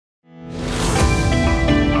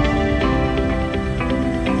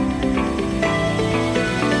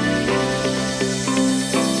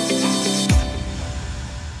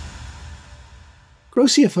Grow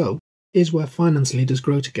CFO is where finance leaders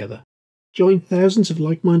grow together. Join thousands of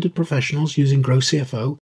like-minded professionals using Grow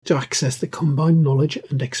CFO to access the combined knowledge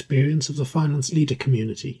and experience of the finance leader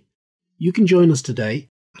community. You can join us today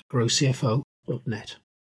at growcfo.net.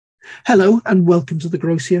 Hello and welcome to the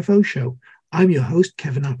Grow CFO show. I'm your host,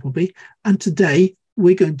 Kevin Appleby, and today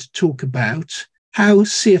we're going to talk about how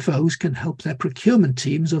CFOs can help their procurement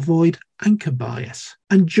teams avoid anchor bias.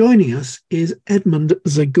 And joining us is Edmund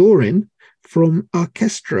Zagorin from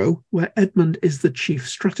Arkestro, where Edmund is the Chief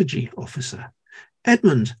Strategy Officer.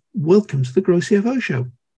 Edmund, welcome to the Grow CFO show.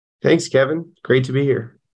 Thanks, Kevin. Great to be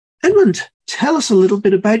here. Edmund, tell us a little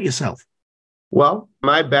bit about yourself. Well,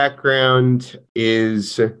 my background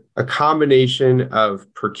is a combination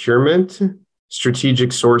of procurement, strategic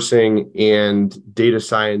sourcing, and data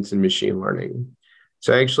science and machine learning.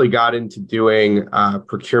 So I actually got into doing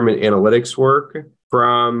procurement analytics work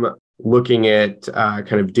from looking at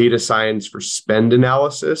kind of data science for spend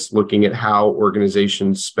analysis, looking at how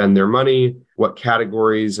organizations spend their money, what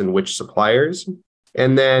categories and which suppliers,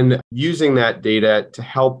 and then using that data to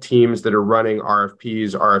help teams that are running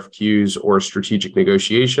RFPs, RFQs, or strategic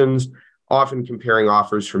negotiations, often comparing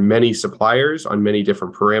offers from many suppliers on many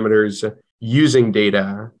different parameters using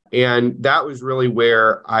data. And that was really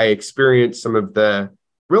where I experienced some of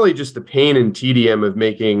really just the pain and tedium of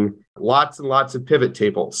making lots and lots of pivot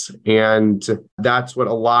tables. And that's what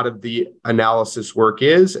a lot of the analysis work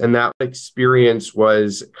is. And that experience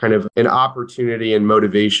was kind of an opportunity and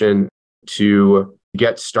motivation to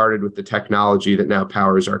get started with the technology that now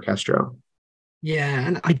powers Arkestro. Yeah,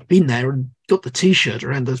 and I've been there and got the t-shirt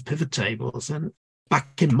around those pivot tables. And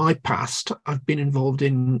back in my past, I've been involved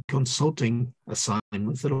in consulting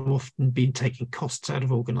assignments that have often been taking costs out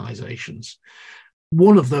of organizations.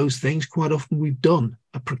 One of those things, quite often we've done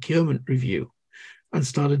a procurement review and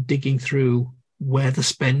started digging through where the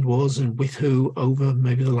spend was and with who over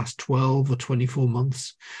maybe the last 12 or 24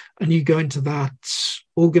 months. And you go into that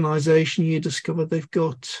organization, you discover they've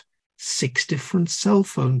got 6 different cell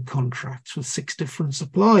phone contracts with 6 different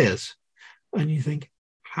suppliers. And you think,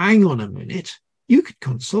 hang on a minute, you could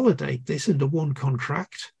consolidate this into one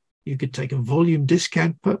contract. You could take a volume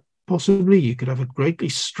discount, possibly you could have a greatly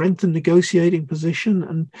strengthened negotiating position,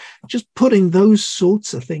 and just putting those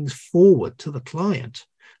sorts of things forward to the client.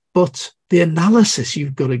 But the analysis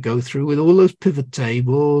you've got to go through with all those pivot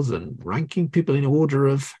tables and ranking people in order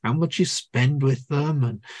of how much you spend with them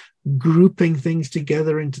and grouping things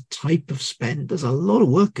together into type of spend, there's a lot of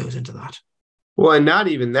work goes into that. Well, and not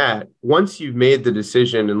even that. Once you've made the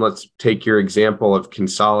decision, and let's take your example of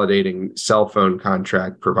consolidating cell phone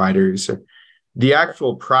contract providers, the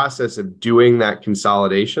actual process of doing that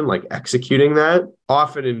consolidation, like executing that,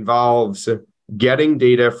 often involves getting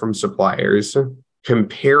data from suppliers,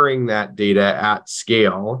 comparing that data at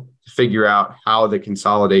scale to figure out how the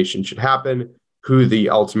consolidation should happen, who the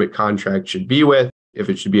ultimate contract should be with, if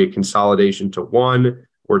it should be a consolidation to 1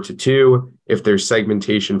 or to 2, if there's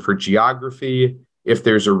segmentation for geography, if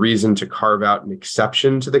there's a reason to carve out an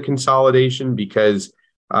exception to the consolidation because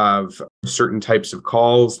of certain types of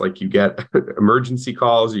calls, like you get emergency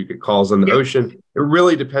calls, you get calls on the ocean. It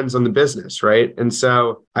really depends on the business, right? And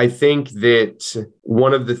so I think that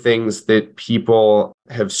one of the things that people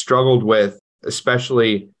have struggled with,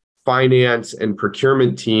 especially finance and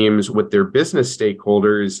procurement teams with their business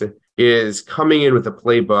stakeholders, is coming in with a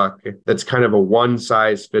playbook that's kind of a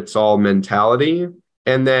one-size-fits-all mentality.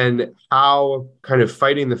 And then how kind of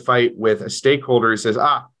fighting the fight with a stakeholder who says,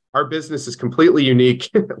 our business is completely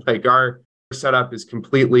unique. Like our setup is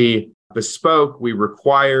completely bespoke. We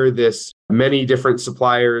require this many different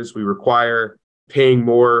suppliers. We require paying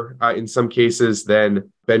more in some cases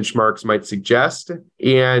than benchmarks might suggest.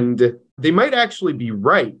 And they might actually be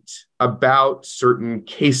right about certain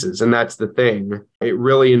cases. And that's the thing. It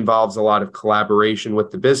really involves a lot of collaboration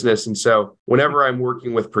with the business. And so whenever I'm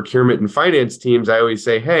working with procurement and finance teams, I always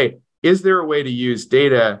say, hey, is there a way to use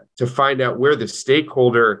data to find out where the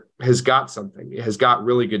stakeholder has got something? It has got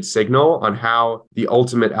really good signal on how the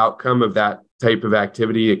ultimate outcome of that type of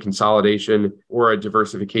activity, a consolidation or a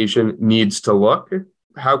diversification, needs to look.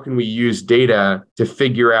 How can we use data to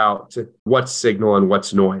figure out what's signal and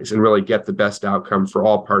what's noise and really get the best outcome for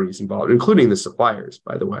all parties involved, including the suppliers,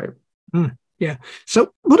 by the way? Yeah.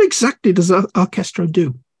 So what exactly does Arkestro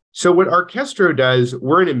do? So what Arkestro does,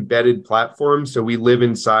 we're an embedded platform. So we live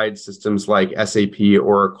inside systems like SAP,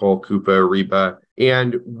 Oracle, Coupa, Ariba,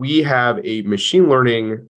 and we have a machine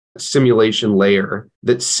learning simulation layer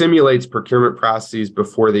that simulates procurement processes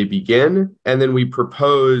before they begin. And then we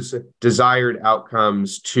propose desired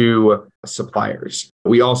outcomes to suppliers.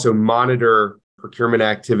 We also monitor procurement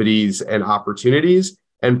activities and opportunities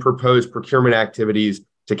and propose procurement activities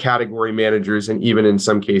to category managers and even in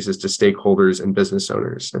some cases to stakeholders and business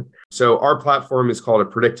owners. So our platform is called a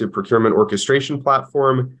predictive procurement orchestration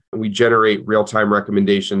platform, and we generate real-time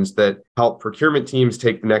recommendations that help procurement teams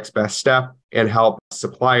take the next best step and help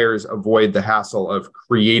suppliers avoid the hassle of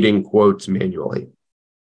creating quotes manually.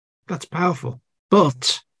 That's powerful.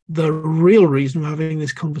 But the real reason we're having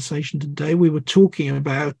this conversation today, we were talking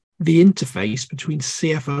about the interface between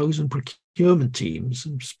CFOs and procurement teams,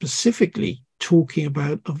 and specifically talking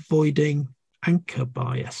about avoiding anchor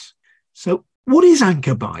bias. So what is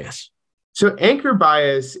anchor bias? So anchor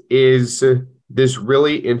bias is this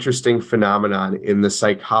really interesting phenomenon in the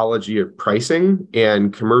psychology of pricing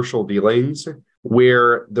and commercial dealings,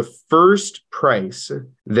 where the first price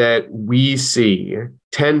that we see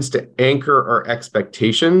tends to anchor our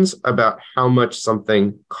expectations about how much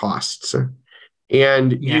something costs.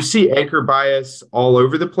 And you see anchor bias all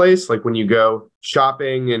over the place. Like when you go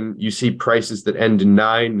shopping and you see prices that end in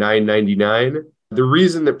 $9.99. The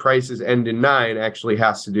reason that prices end in 9 actually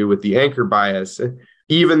has to do with the anchor bias.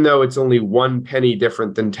 Even though it's only 1 penny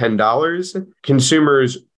different than $10,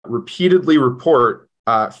 consumers repeatedly report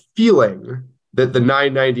feeling that the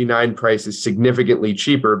 $9.99 price is significantly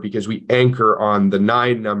cheaper because we anchor on the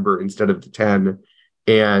 9 number instead of the 10.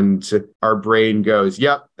 And our brain goes,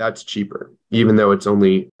 yep, that's cheaper, even though it's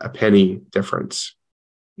only a penny difference.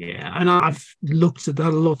 Yeah, and I've looked at that a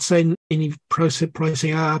lot, saying any pricing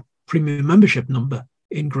our premium membership number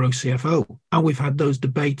in Gross CFO. And we've had those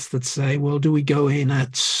debates that say, well, do we go in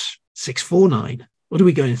at 649 or do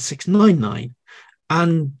we go in at 699?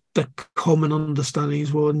 And the common understanding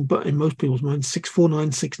is, well, but in most people's minds,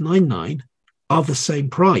 649, 699 are the same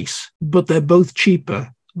price, but they're both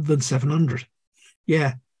cheaper than 700.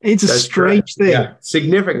 Yeah, it's a strange thing. Yeah,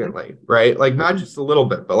 significantly, right? Like not just a little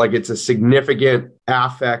bit, but like it's a significant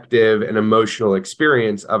affective and emotional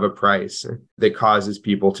experience of a price that causes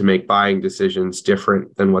people to make buying decisions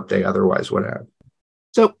different than what they otherwise would have.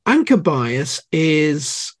 So anchor bias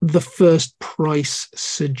is the first price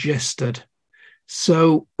suggested.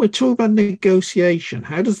 So we're talking about negotiation.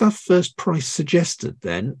 How does that first price suggested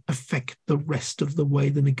then affect the rest of the way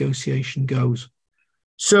the negotiation goes?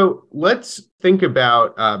 So let's think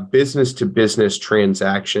about business-to-business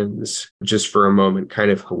transactions just for a moment,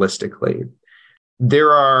 kind of holistically.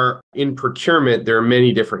 In procurement, there are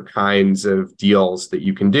many different kinds of deals that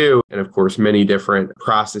you can do, and of course, many different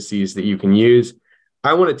processes that you can use.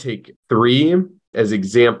 I want to take 3 as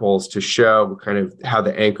examples to show kind of how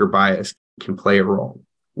the anchor bias can play a role.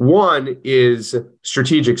 One is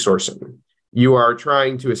strategic sourcing. You are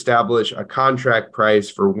trying to establish a contract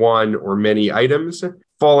price for one or many items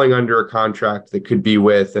falling under a contract that could be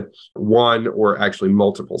with one or actually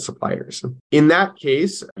multiple suppliers. In that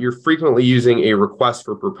case, you're frequently using a request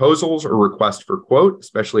for proposals or request for quote,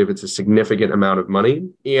 especially if it's a significant amount of money.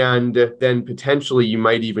 And then potentially you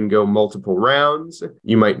might even go multiple rounds.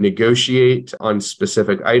 You might negotiate on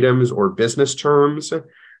specific items or business terms,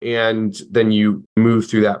 and then you move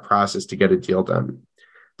through that process to get a deal done.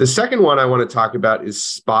 The second one I want to talk about is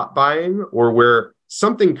spot buying, or where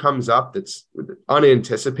something comes up that's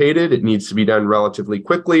unanticipated. It needs to be done relatively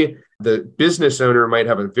quickly. The business owner might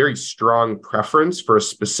have a very strong preference for a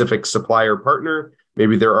specific supplier partner.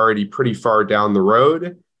 Maybe they're already pretty far down the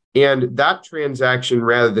road. And that transaction,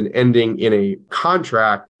 rather than ending in a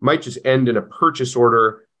contract, might just end in a purchase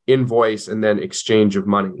order, invoice, and then exchange of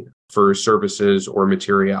money for services or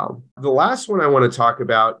material. The last one I want to talk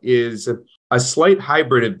about is a slight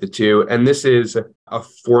hybrid of the two, and this is a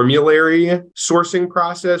formulary sourcing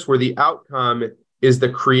process where the outcome is the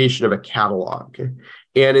creation of a catalog.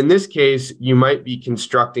 And in this case, you might be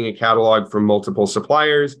constructing a catalog from multiple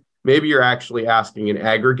suppliers. Maybe you're actually asking an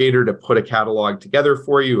aggregator to put a catalog together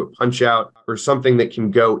for you, a punch out, or something that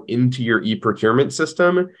can go into your e-procurement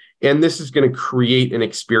system. And this is going to create an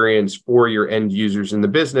experience for your end users in the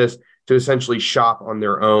business to essentially shop on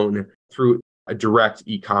their own through a direct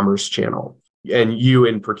e-commerce channel. And you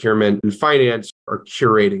in procurement and finance are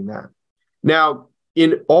curating that. Now,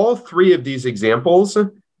 in all 3 of these examples,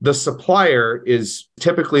 the supplier is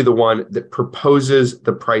typically the one that proposes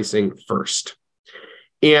the pricing first.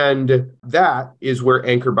 And that is where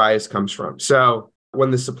anchor bias comes from. So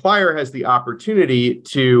when the supplier has the opportunity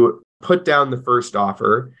to put down the first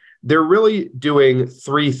offer, they're really doing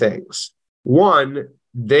 3 things. One,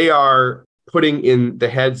 they are putting in the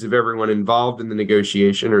heads of everyone involved in the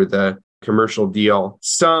negotiation or the commercial deal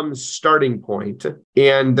some starting point,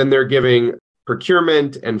 and then they're giving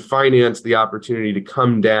procurement and finance the opportunity to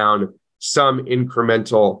come down some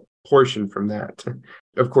incremental portion from that.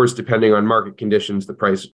 Of course, depending on market conditions, the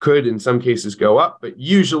price could in some cases go up, but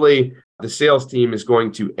usually the sales team is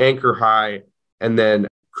going to anchor high and then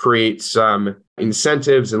create some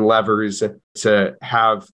incentives and levers to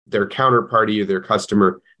have their counterparty or their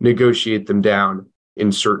customer negotiate them down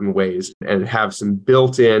in certain ways and have some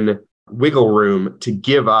built-in wiggle room to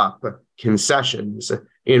give up concessions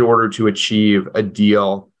in order to achieve a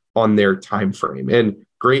deal on their time frame. And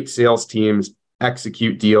great sales teams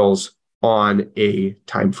execute deals on a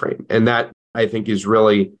time frame. And that, I think, is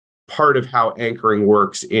really part of how anchoring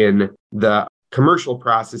works in the commercial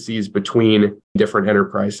processes between different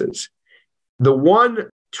enterprises. The one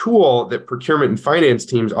tool that procurement and finance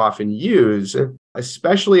teams often use,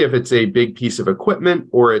 especially if it's a big piece of equipment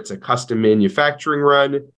or it's a custom manufacturing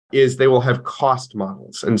run, is they will have cost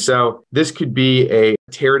models. And so this could be a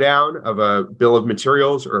teardown of a bill of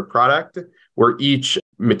materials or a product where each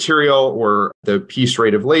material or the piece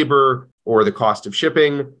rate of labor or the cost of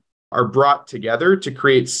shipping are brought together to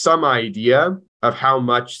create some idea of how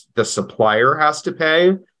much the supplier has to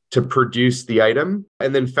pay to produce the item,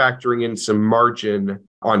 and then factoring in some margin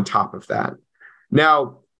on top of that.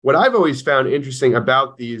 Now, what I've always found interesting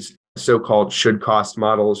about these so-called should cost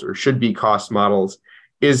models or should be cost models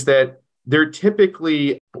is that they're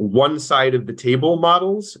typically one side of the table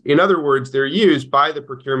models. In other words, they're used by the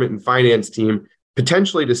procurement and finance team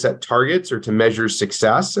potentially to set targets or to measure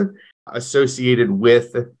success associated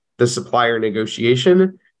with the supplier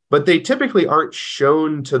negotiation, but they typically aren't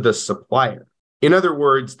shown to the supplier. In other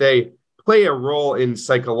words, they play a role in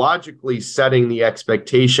psychologically setting the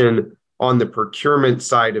expectation on the procurement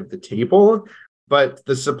side of the table, but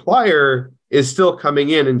the supplier is still coming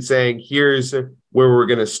in and saying, here's where we're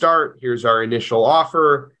going to start, here's our initial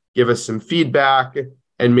offer, give us some feedback,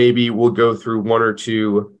 and maybe we'll go through one or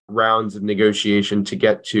two rounds of negotiation to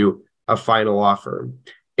get to a final offer.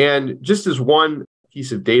 And just as one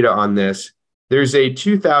piece of data on this, there's a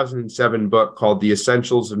 2007 book called The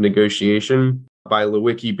Essentials of Negotiation by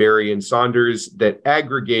Lewicki, Berry, and Saunders that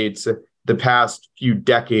aggregates the past few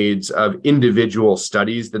decades of individual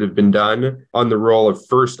studies that have been done on the role of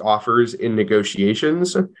first offers in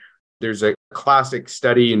negotiations. There's a classic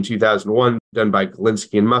study in 2001 done by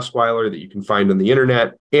Galinsky and Musweiler that you can find on the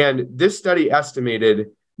internet. And this study estimated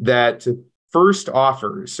that first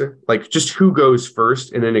offers, like just who goes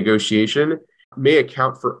first in a negotiation, may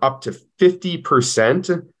account for up to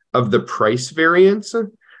 50% of the price variance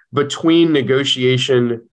between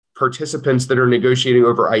negotiation participants that are negotiating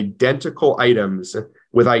over identical items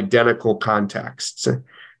with identical contexts.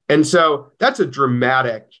 And so that's a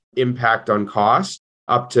dramatic impact on cost,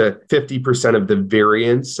 up to 50% of the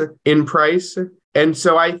variance in price. And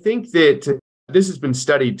so I think that this has been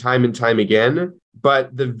studied time and time again,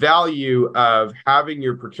 but the value of having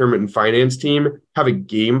your procurement and finance team have a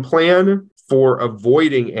game plan for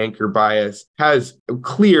avoiding anchor bias has a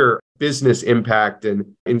clear business impact and,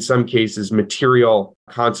 in some cases, material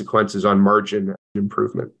consequences on margin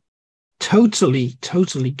improvement. Totally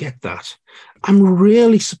get that. I'm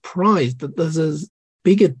really surprised that there's a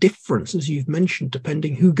bigger difference, as you've mentioned,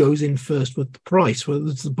 depending who goes in first with the price, whether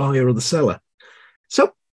it's the buyer or the seller.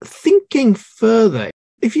 So thinking further,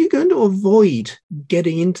 if you're going to avoid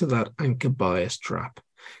getting into that anchor bias trap,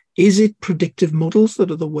 is it predictive models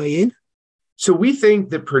that are the way in? So we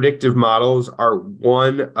think that predictive models are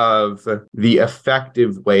one of the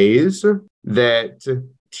effective ways that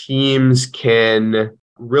teams can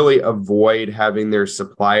really avoid having their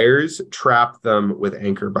suppliers trap them with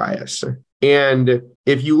anchor bias. And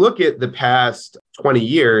if you look at the past 20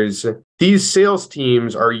 years, these sales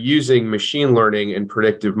teams are using machine learning and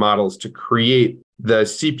predictive models to create the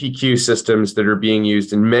CPQ systems that are being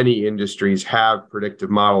used in many industries have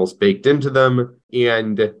predictive models baked into them.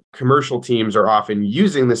 And commercial teams are often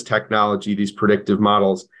using this technology, these predictive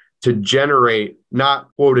models, to generate not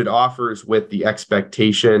quoted offers with the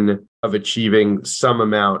expectation of achieving some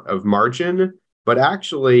amount of margin, but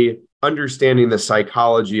actually understanding the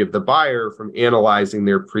psychology of the buyer from analyzing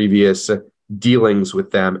their previous dealings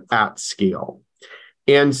with them at scale.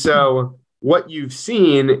 And so what you've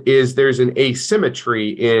seen is there's an asymmetry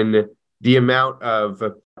in the amount of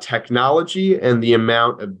technology and the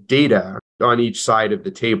amount of data on each side of the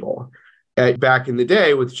table. Back in the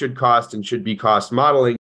day with should cost and should be cost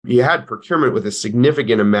modeling, you had procurement with a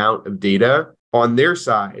significant amount of data on their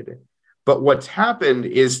side. But what's happened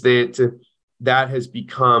is that has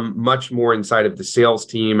become much more inside of the sales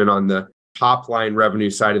team and on the top line revenue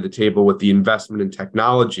side of the table with the investment in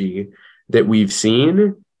technology that we've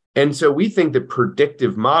seen. And so we think that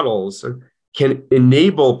predictive models can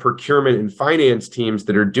enable procurement and finance teams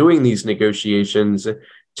that are doing these negotiations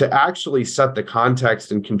to actually set the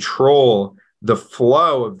context and control the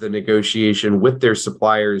flow of the negotiation with their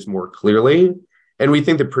suppliers more clearly. And we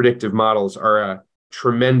think that predictive models are a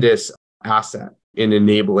tremendous asset in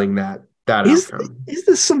enabling that outcome. Is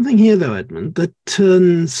there something here, though, Edmund, that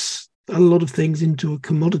turns a lot of things into a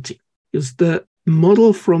commodity? Is the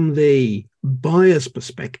model from the buyer's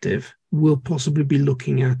perspective will possibly be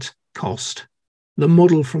looking at cost. The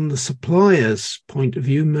model from the supplier's point of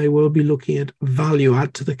view may well be looking at value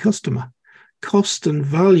add to the customer. Cost and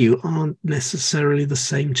value aren't necessarily the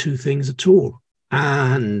same two things at all.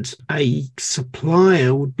 And a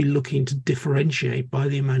supplier would be looking to differentiate by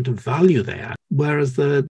the amount of value they add, whereas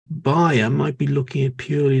the buyer might be looking at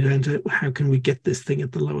purely down to how can we get this thing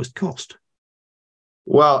at the lowest cost.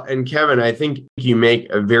 Well, and Kevin, I think you make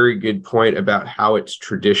a very good point about how it's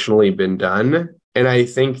traditionally been done. And I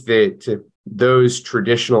think that those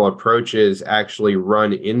traditional approaches actually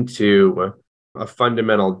run into a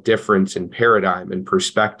fundamental difference in paradigm and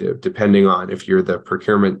perspective, depending on if you're the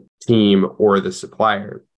procurement team or the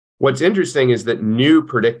supplier. What's interesting is that new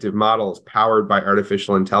predictive models powered by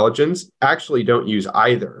artificial intelligence actually don't use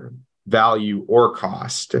either value or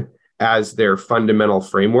cost as their fundamental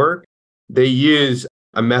framework. They use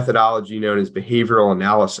a methodology known as behavioral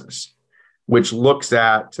analysis, which looks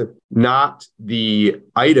at not the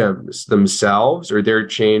items themselves or their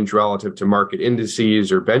change relative to market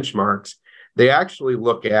indices or benchmarks. They actually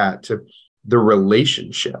look at the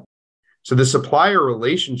relationship. So the supplier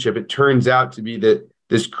relationship, it turns out to be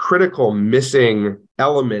this critical missing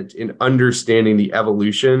element in understanding the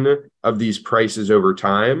evolution of these prices over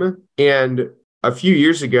time. And a few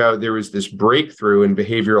years ago, there was this breakthrough in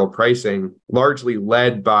behavioral pricing, largely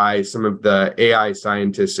led by some of the AI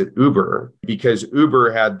scientists at Uber, because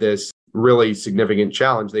Uber had this really significant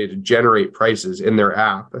challenge. They had to generate prices in their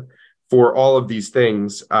app for all of these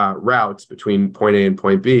things, routes between point A and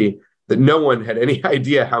point B, that no one had any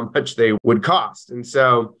idea how much they would cost. And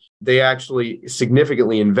so they actually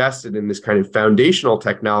significantly invested in this kind of foundational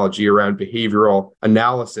technology around behavioral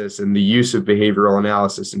analysis and the use of behavioral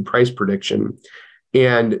analysis and price prediction.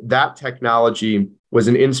 And that technology was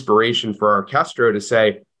an inspiration for Arkestro to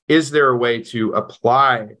say, is there a way to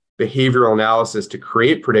apply behavioral analysis to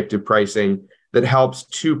create predictive pricing that helps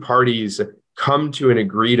two parties come to an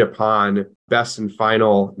agreed upon best and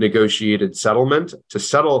final negotiated settlement to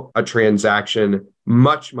settle a transaction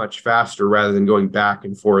much, much faster rather than going back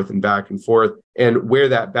and forth and back and forth. And where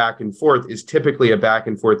that back and forth is typically a back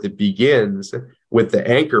and forth that begins with the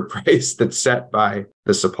anchor price that's set by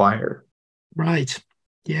the supplier. Right.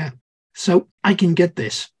 Yeah. So I can get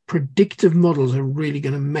this. Predictive models are really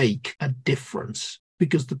going to make a difference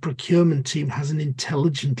because the procurement team has an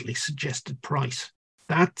intelligently suggested price.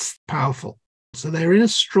 That's powerful. So they're in a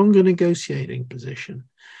stronger negotiating position.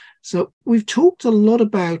 So we've talked a lot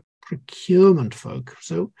about procurement folk.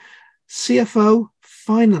 So CFO,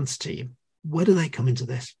 finance team, where do they come into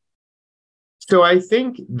this? So I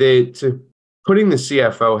think that putting the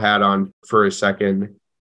CFO hat on for a second,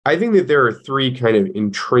 I think that there are three kind of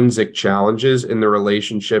intrinsic challenges in the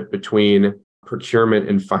relationship between procurement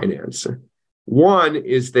and finance. One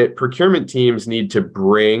is that procurement teams need to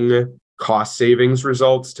bring cost savings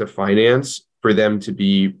results to finance for them to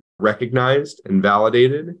be recognized and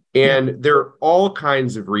validated. And there are all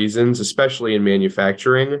kinds of reasons, especially in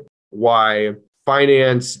manufacturing, why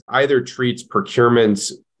finance either treats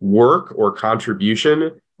procurement's work or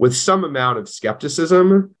contribution with some amount of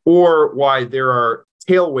skepticism, or why there are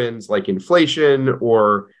tailwinds like inflation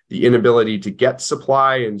or the inability to get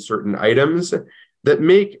supply in certain items that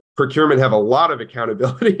make procurement have a lot of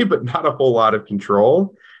accountability, but not a whole lot of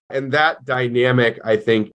control. And that dynamic, I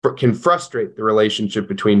think, can frustrate the relationship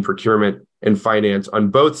between procurement and finance on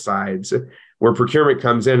both sides, where procurement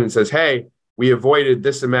comes in and says, hey, we avoided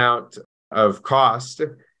this amount of cost.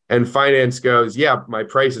 And finance goes, yeah, my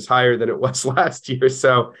price is higher than it was last year.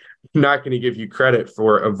 So I'm not going to give you credit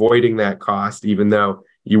for avoiding that cost, even though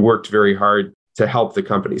you worked very hard to help the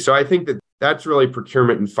company. So I think that that's really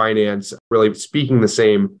procurement and finance really speaking the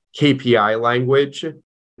same KPI language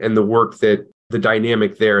and the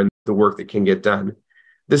dynamic there and the work that can get done.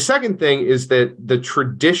 The second thing is that the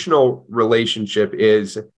traditional relationship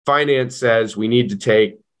is finance says we need to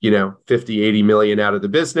take, 50, 80 million out of the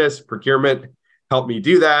business. Procurement, help me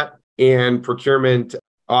do that. And procurement,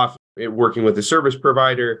 working with the service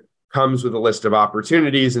provider, comes with a list of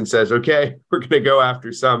opportunities and says, okay, we're going to go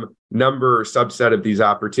after some number or subset of these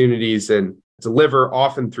opportunities and deliver,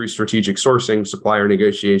 often through strategic sourcing, supplier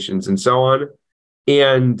negotiations, and so on.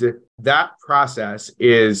 And that process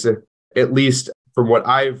is, at least from what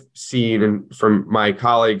I've seen and from my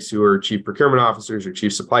colleagues who are chief procurement officers or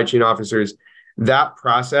chief supply chain officers, that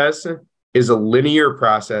process is a linear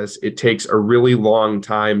process. It takes a really long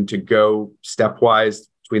time to go stepwise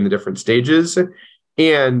between the different stages.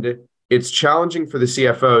 And it's challenging for the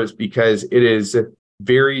CFOs because it is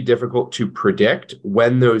very difficult to predict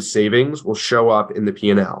when those savings will show up in the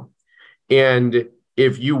P&L. And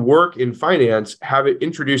if you work in finance,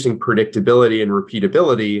 introducing predictability and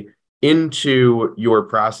repeatability into your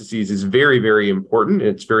processes is very, very important.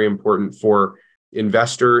 It's very important for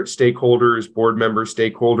investor stakeholders, board member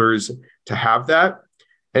stakeholders to have that.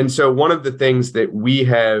 And so one of the things that we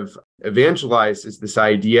have evangelized is this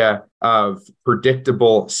idea of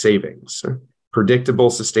predictable savings, predictable,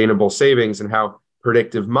 sustainable savings, and how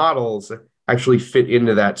predictive models actually fit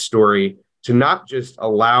into that story to not just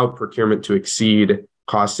allow procurement to exceed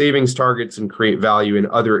cost savings targets and create value in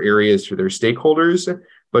other areas for their stakeholders,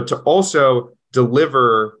 but to also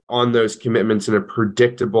deliver on those commitments in a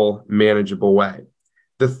predictable, manageable way.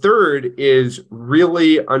 The third is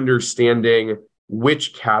really understanding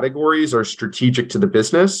which categories are strategic to the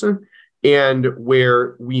business and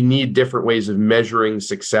where we need different ways of measuring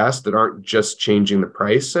success that aren't just changing the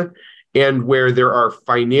price, and where there are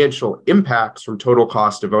financial impacts from total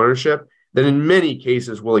cost of ownership that in many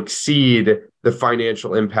cases will exceed the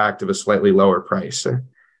financial impact of a slightly lower price.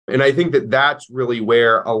 And I think that that's really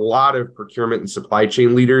where a lot of procurement and supply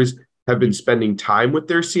chain leaders have been spending time with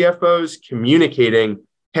their CFOs, communicating,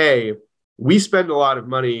 hey, we spend a lot of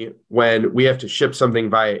money when we have to ship something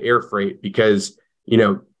via air freight because,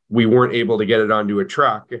 we weren't able to get it onto a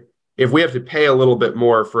truck. If we have to pay a little bit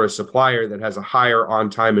more for a supplier that has a higher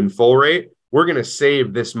on-time and full rate, we're going to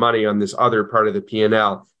save this money on this other part of the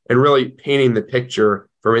P&L, and really painting the picture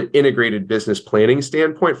from an integrated business planning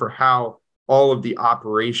standpoint for how all of the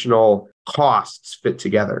operational costs fit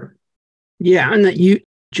together. Yeah, and that you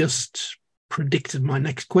just predicted my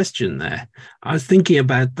next question there. I was thinking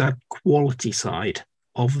about that quality side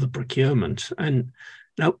of the procurement. And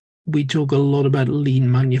now we talk a lot about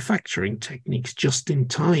lean manufacturing techniques, just in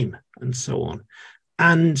time, and so on.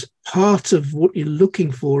 And part of what you're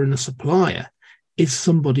looking for in a supplier is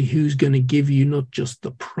somebody who's going to give you not just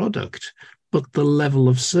the product, but the level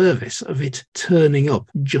of service of it turning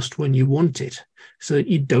up just when you want it. So that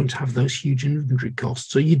you don't have those huge inventory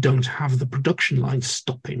costs, so you don't have the production line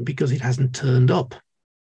stopping because it hasn't turned up.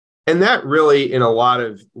 And that really, in a lot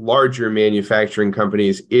of larger manufacturing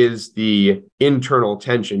companies, is the internal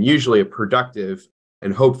tension, usually a productive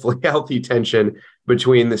and hopefully healthy tension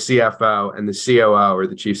between the CFO and the COO, or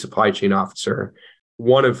the Chief Supply Chain Officer,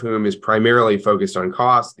 one of whom is primarily focused on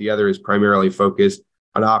cost, the other is primarily focused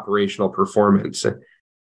on operational performance.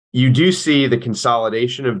 You do see the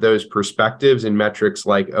consolidation of those perspectives in metrics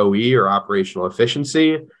like OE, or operational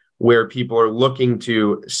efficiency, where people are looking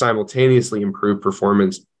to simultaneously improve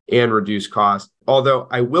performance and reduce cost. Although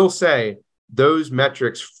I will say those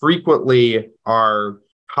metrics frequently are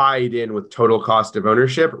tied in with total cost of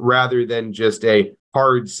ownership rather than just a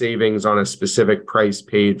hard savings on a specific price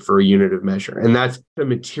paid for a unit of measure. And that's a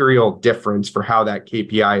material difference for how that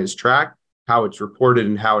KPI is tracked, how it's reported,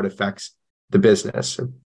 and how it affects the business.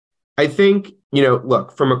 I think,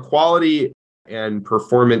 look, from a quality and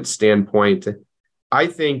performance standpoint, I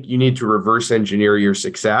think you need to reverse engineer your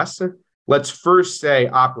success. Let's first say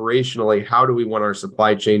operationally, how do we want our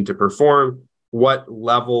supply chain to perform? What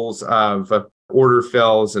levels of order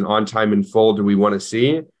fills and on time and full do we want to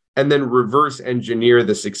see? And then reverse engineer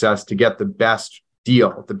the success to get the best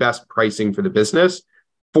deal, the best pricing for the business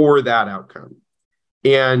for that outcome.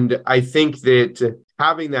 And I think that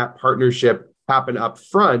having that partnership happen up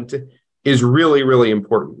front is really, really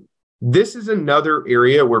important. This is another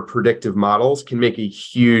area where predictive models can make a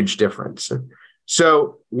huge difference.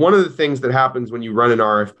 So one of the things that happens when you run an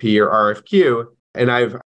RFP or RFQ, and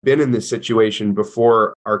I've been in this situation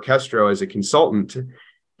before Arkestro as a consultant,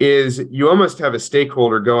 is you almost have a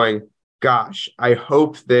stakeholder going, gosh, I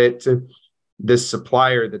hope that this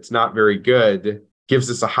supplier that's not very good gives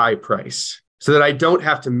us a high price so that I don't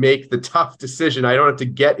have to make the tough decision. I don't have to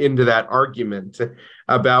get into that argument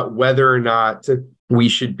about whether or not we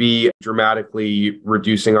should be dramatically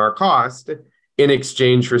reducing our cost in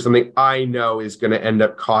exchange for something I know is going to end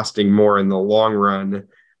up costing more in the long run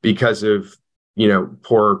because of,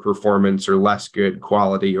 poorer performance or less good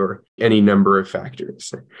quality or any number of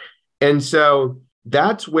factors. And so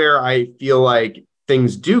that's where I feel like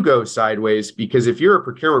things do go sideways, because if you're a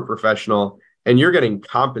procurement professional and you're getting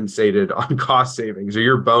compensated on cost savings, or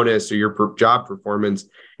your bonus or your job performance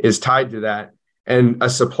is tied to that, and a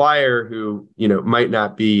supplier who, might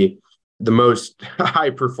not be the most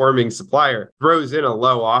high-performing supplier throws in a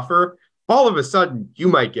low offer, all of a sudden you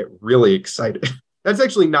might get really excited. That's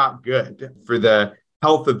actually not good for the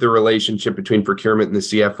health of the relationship between procurement and the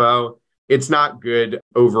CFO. it's not good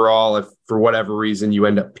overall if for whatever reason you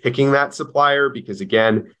end up picking that supplier, because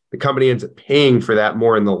again, the company ends up paying for that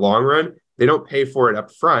more in the long run. They don't pay for it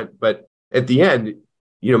up front, but at the end,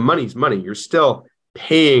 money's money. You're still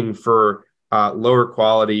paying for lower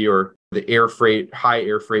quality or the high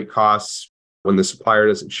air freight costs when the supplier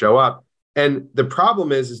doesn't show up. And the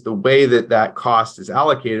problem is the way that cost is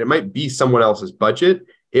allocated. It might be someone else's budget.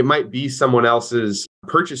 It might be someone else's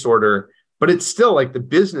purchase order, but it's still like the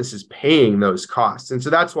business is paying those costs. And so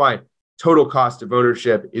that's why total cost of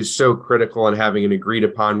ownership is so critical in having an agreed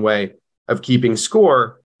upon way of keeping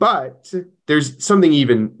score. But there's something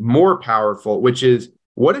even more powerful, which is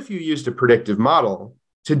what if you used a predictive model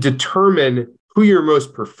to determine who your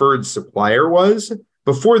most preferred supplier was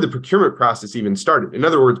before the procurement process even started? In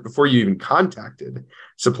other words, before you even contacted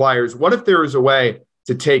suppliers, what if there was a way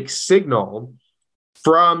to take signal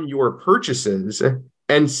from your purchases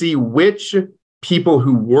and see which people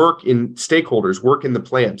who work in stakeholders, work in the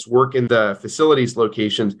plants, work in the facilities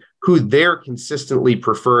locations, who they're consistently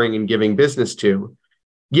preferring and giving business to?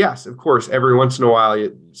 Yes, of course, every once in a while,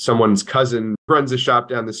 someone's cousin runs a shop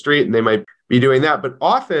down the street and they might be doing that. But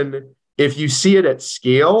often, if you see it at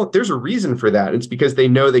scale, there's a reason for that. It's because they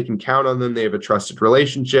know they can count on them. They have a trusted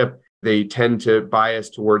relationship. They tend to bias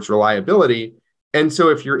towards reliability. And so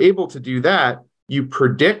if you're able to do that, you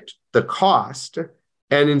predict the cost.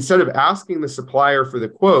 And instead of asking the supplier for the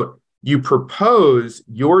quote, you propose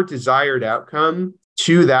your desired outcome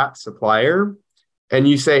to that supplier. And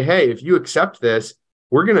you say, hey, if you accept this,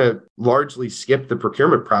 we're going to largely skip the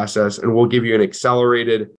procurement process and we'll give you an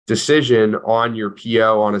accelerated decision on your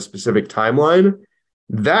PO on a specific timeline.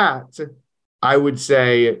 That, I would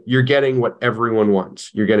say, you're getting what everyone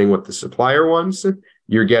wants. You're getting what the supplier wants.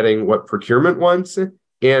 You're getting what procurement wants.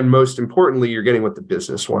 And most importantly, you're getting what the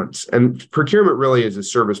business wants. And procurement really is a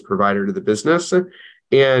service provider to the business.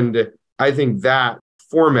 And I think that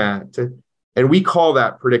format, and we call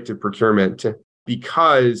that predictive procurement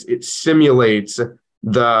because it simulates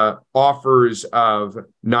the offers of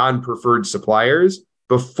non-preferred suppliers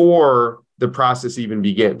before the process even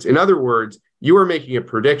begins. In other words, you are making a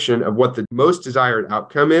prediction of what the most desired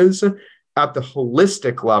outcome is at the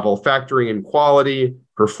holistic level, factoring in quality,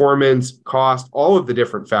 performance, cost, all of the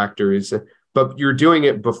different factors, but you're doing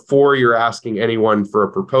it before you're asking anyone for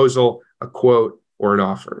a proposal, a quote, or an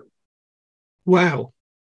offer. Wow.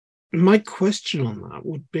 My question on that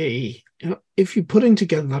would be, if you're putting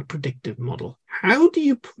together that predictive model, how do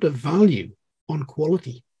you put a value on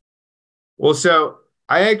quality? Well, so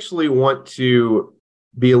I actually want to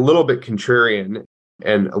be a little bit contrarian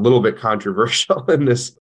and a little bit controversial in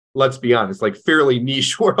this, let's be honest, like fairly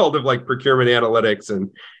niche world of like procurement analytics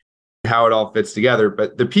and how it all fits together.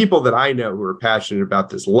 But the people that I know who are passionate about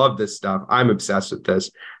this love this stuff. I'm obsessed with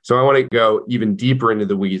this. So I want to go even deeper into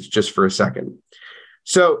the weeds just for a second.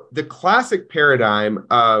 So the classic paradigm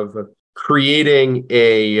of creating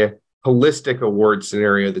a holistic award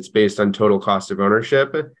scenario that's based on total cost of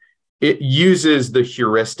ownership, it uses the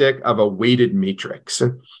heuristic of a weighted matrix.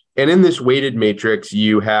 And in this weighted matrix,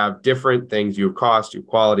 you have different things. You have cost, you have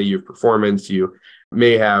quality, you have performance. You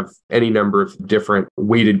may have any number of different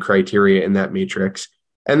weighted criteria in that matrix.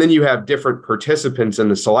 And then you have different participants in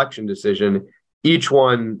the selection decision. Each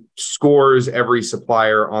one scores every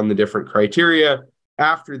supplier on the different criteria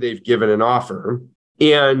after they've given an offer.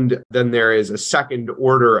 And then there is a second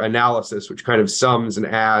order analysis, which kind of sums and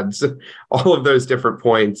adds all of those different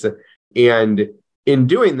points. And in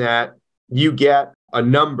doing that, you get a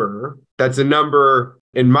number that's a number,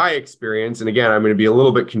 in my experience, and again, I'm going to be a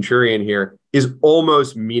little bit contrarian here, is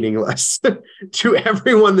almost meaningless to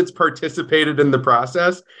everyone that's participated in the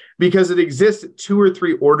process because it exists at 2 or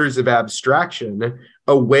 3 orders of abstraction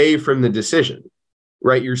away from the decision,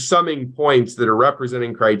 right? You're summing points that are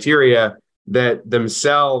representing criteria that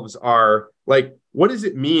themselves are like, what does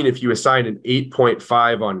it mean if you assign an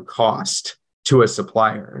 8.5 on cost to a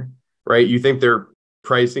supplier, right? You think their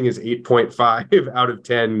pricing is 8.5 out of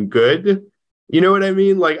 10 good? You know what I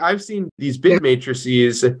mean? Like I've seen these bid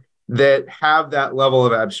matrices that have that level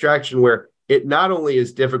of abstraction where it not only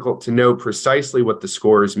is difficult to know precisely what the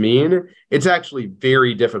scores mean, it's actually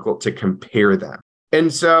very difficult to compare them.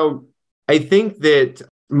 And so I think that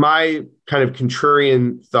my kind of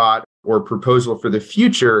contrarian thought or proposal for the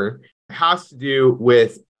future has to do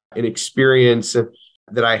with an experience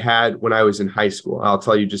that I had when I was in high school. I'll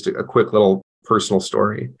tell you just a quick little personal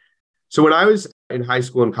story. So when I was in high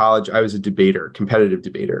school and college, I was a debater, competitive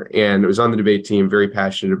debater, and I was on the debate team, very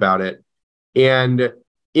passionate about it. And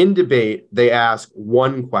in debate, they ask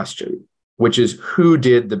one question, which is who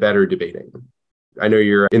did the better debating? I know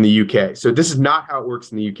you're in the UK. So this is not how it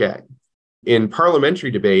works in the UK. In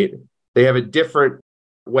parliamentary debate, They have a different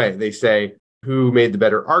way. They say who made the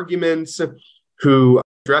better arguments, who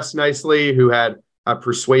dressed nicely, who had a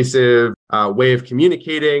persuasive way of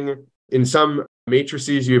communicating. In some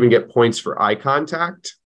matrices, you even get points for eye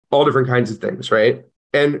contact, all different kinds of things, right?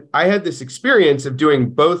 And I had this experience of doing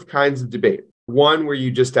both kinds of debate. One where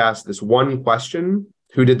you just asked this one question,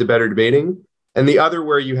 who did the better debating? And the other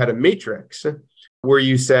where you had a matrix where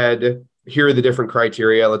you said, here are the different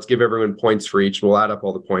criteria. Let's give everyone points for each. We'll add up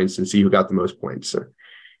all the points and see who got the most points.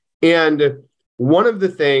 And one of the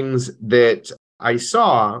things that I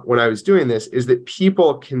saw when I was doing this is that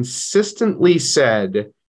people consistently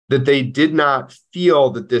said that they did not feel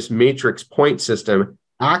that this matrix point system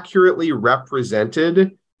accurately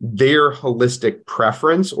represented their holistic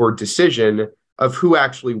preference or decision of who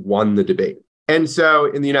actually won the debate. And so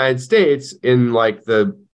in the United States, in like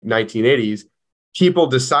the 1980s, people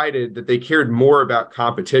decided that they cared more about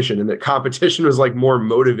competition and that competition was like more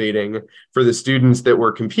motivating for the students that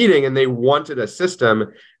were competing. And they wanted a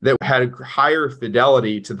system that had higher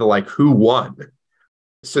fidelity to the like who won.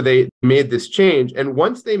 So they made this change. And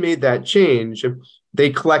once they made that change, they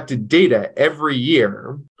collected data every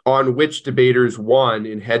year on which debaters won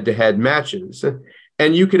in head-to-head matches.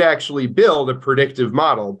 And you could actually build a predictive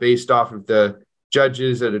model based off of the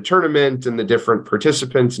judges at a tournament and the different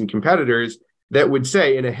participants and competitors that would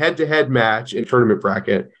say in a head-to-head match in a tournament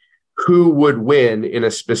bracket, who would win in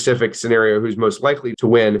a specific scenario, who's most likely to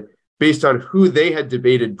win based on who they had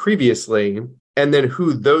debated previously, and then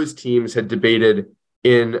who those teams had debated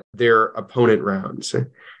in their opponent rounds.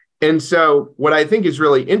 And so what I think is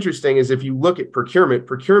really interesting is if you look at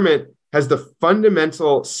procurement has the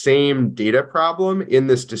fundamental same data problem in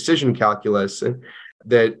this decision calculus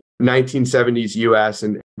that 1970s US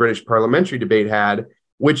and British parliamentary debate had,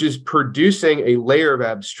 which is producing a layer of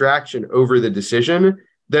abstraction over the decision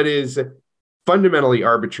that is fundamentally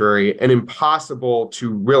arbitrary and impossible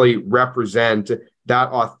to really represent that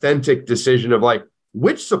authentic decision of like,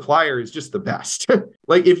 which supplier is just the best?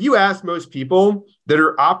 Like if you ask most people that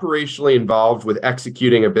are operationally involved with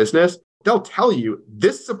executing a business, they'll tell you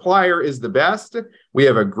this supplier is the best. We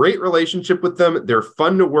have a great relationship with them. They're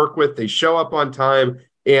fun to work with. They show up on time.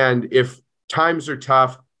 And if times are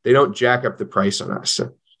tough, they don't jack up the price on us,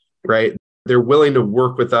 right? They're willing to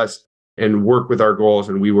work with us and work with our goals,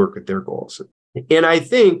 and we work with their goals. And I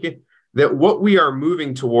think that what we are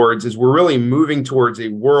moving towards is we're really moving towards a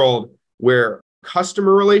world where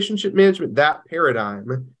customer relationship management, that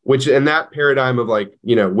paradigm, that paradigm of like,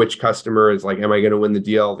 which customer is like, am I going to win the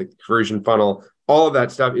deal? The conversion funnel, all of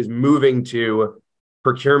that stuff is moving to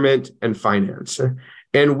procurement and finance.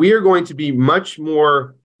 And we are going to be much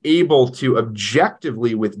more able to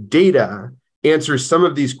objectively with data answer some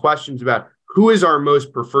of these questions about who is our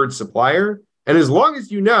most preferred supplier. And as long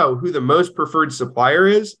as you know who the most preferred supplier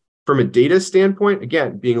is from a data standpoint,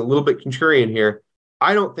 again, being a little bit contrarian here,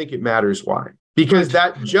 I don't think it matters why. Because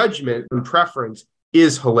that judgment and preference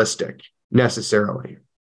is holistic necessarily.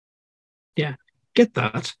 Yeah, get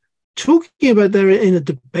that. Talking about there in a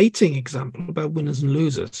debating example about winners and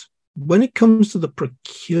losers, when it comes to the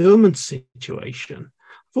procurement situation,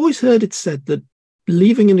 I've always heard it said that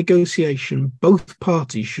leaving a negotiation, both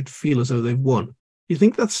parties should feel as though they've won. Do you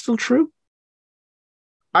think that's still true?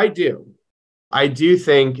 I do. I do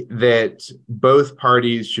think that both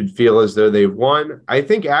parties should feel as though they've won. I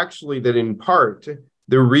think actually that in part,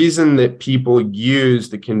 the reason that people use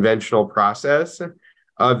the conventional process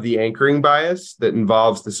of the anchoring bias that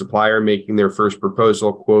involves the supplier making their first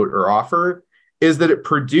proposal, quote, or offer is that it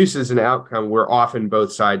produces an outcome where often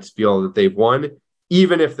both sides feel that they've won,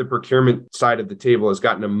 even if the procurement side of the table has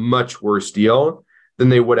gotten a much worse deal than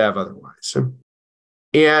they would have otherwise.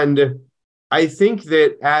 And I think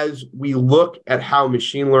that as we look at how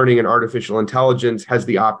machine learning and artificial intelligence has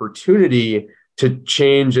the opportunity to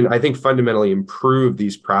change and I think fundamentally improve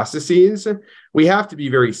these processes, we have to be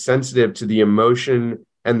very sensitive to the emotion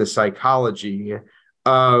and the psychology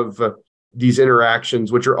of these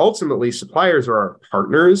interactions, which are ultimately suppliers are our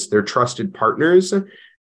partners, they're trusted partners.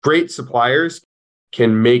 Great suppliers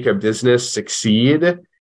can make a business succeed.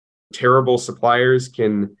 Terrible suppliers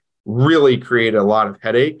can really create a lot of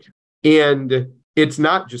headache. And it's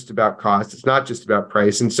not just about cost. It's not just about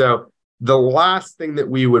price. And so the last thing that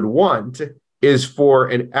we would want is for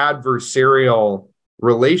an adversarial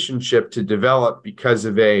relationship to develop because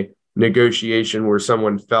of a negotiation where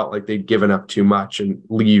someone felt like they'd given up too much and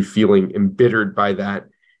leave feeling embittered by that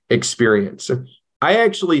experience. I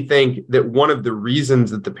actually think that one of the reasons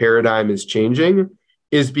that the paradigm is changing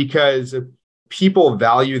is because people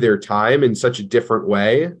value their time in such a different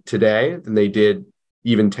way today than they did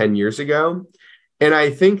even 10 years ago. And I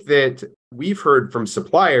think that we've heard from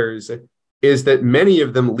suppliers is that many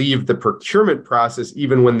of them leave the procurement process,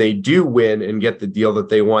 even when they do win and get the deal that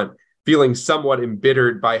they want, feeling somewhat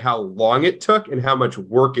embittered by how long it took and how much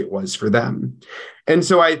work it was for them. And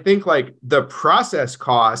so I think like the process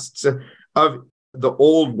costs of the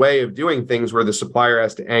old way of doing things where the supplier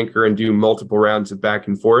has to anchor and do multiple rounds of back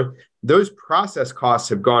and forth, those process costs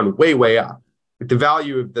have gone way, way up. The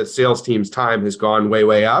value of the sales team's time has gone way,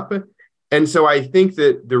 way up. And so I think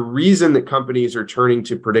that the reason that companies are turning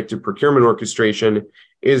to predictive procurement orchestration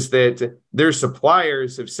is that their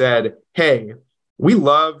suppliers have said, hey, we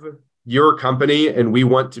love your company and we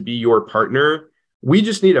want to be your partner. We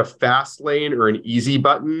just need a fast lane or an easy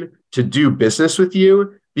button to do business with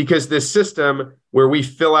you, because this system where we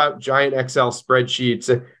fill out giant Excel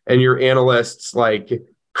spreadsheets and your analysts like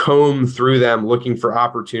comb through them looking for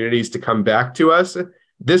opportunities to come back to us,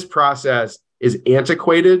 this process is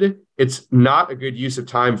antiquated. It's not a good use of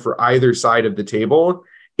time for either side of the table.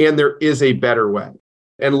 And there is a better way.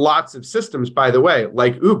 And lots of systems, by the way,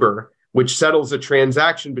 like Uber, which settles a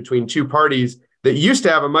transaction between two parties that used to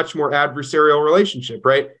have a much more adversarial relationship,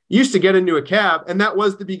 right? You used to get into a cab and that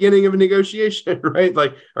was the beginning of a negotiation, right?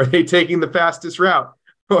 Like, are they taking the fastest route?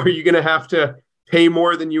 Or are you going to have to pay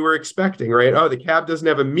more than you were expecting, right? Oh, the cab doesn't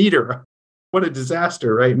have a meter. What a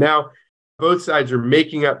disaster, right? Now, both sides are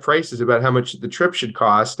making up prices about how much the trip should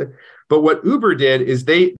cost. But what Uber did is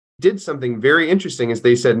they did something very interesting, is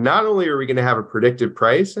they said, not only are we going to have a predictive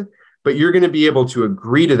price, but you're going to be able to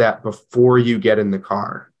agree to that before you get in the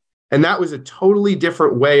car. And that was a totally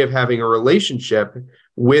different way of having a relationship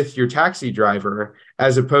with your taxi driver,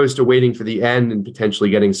 as opposed to waiting for the end and potentially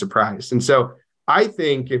getting surprised. And so I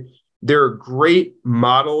think there are great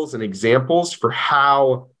models and examples for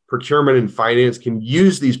how procurement and finance can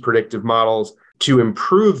use these predictive models to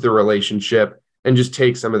improve the relationship and just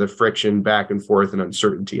take some of the friction back and forth and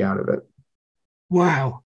uncertainty out of it.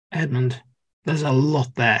 Wow, Edmund, there's a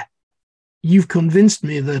lot there. You've convinced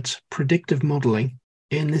me that predictive modeling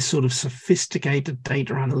in this sort of sophisticated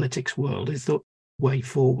data analytics world is the way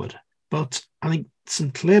forward. But I think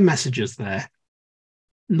some clear messages there.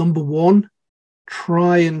 Number one,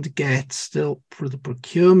 try and get still for the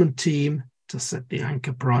procurement team to set the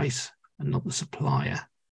anchor price and not the supplier.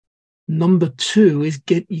 Number two is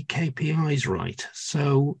get your KPIs right.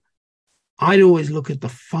 So I'd always look at the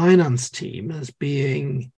finance team as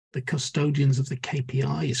being the custodians of the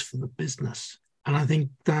KPIs for the business. And I think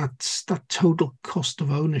that total cost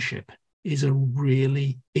of ownership is a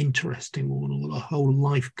really interesting one, or the whole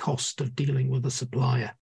life cost of dealing with a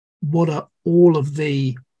supplier. What are all of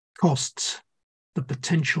the costs, the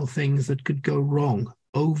potential things that could go wrong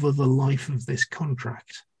over the life of this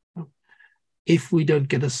contract? If we don't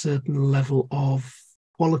get a certain level of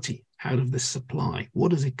quality out of this supply, what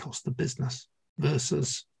does it cost the business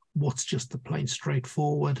versus what's just the plain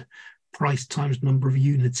straightforward price times number of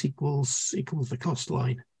units equals the cost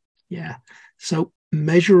line? Yeah. So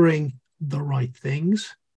measuring the right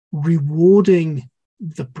things, rewarding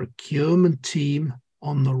the procurement team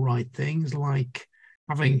on the right things, like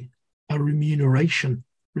having a remuneration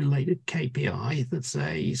related KPI that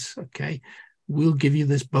says, okay, we'll give you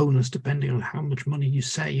this bonus depending on how much money you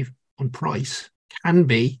save on price, can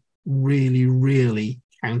be really, really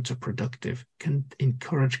counterproductive, can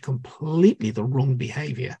encourage completely the wrong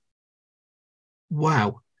behavior.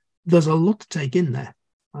 Wow, there's a lot to take in there.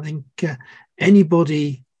 I think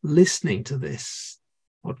anybody listening to this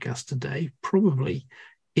podcast today, probably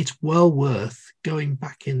it's well worth going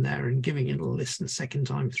back in there and giving it a listen second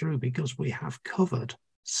time through, because we have covered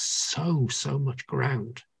so much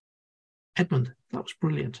ground. Edmund, that was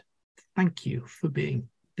brilliant. Thank you for being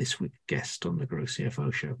this week's guest on the Grow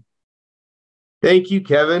CFO Show. Thank you,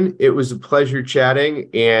 Kevin. It was a pleasure chatting,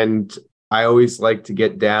 and I always like to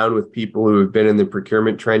get down with people who have been in the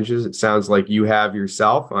procurement trenches. It sounds like you have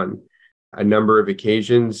yourself on a number of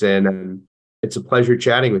occasions, and it's a pleasure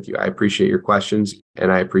chatting with you. I appreciate your questions,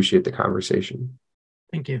 and I appreciate the conversation.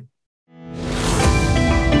 Thank you.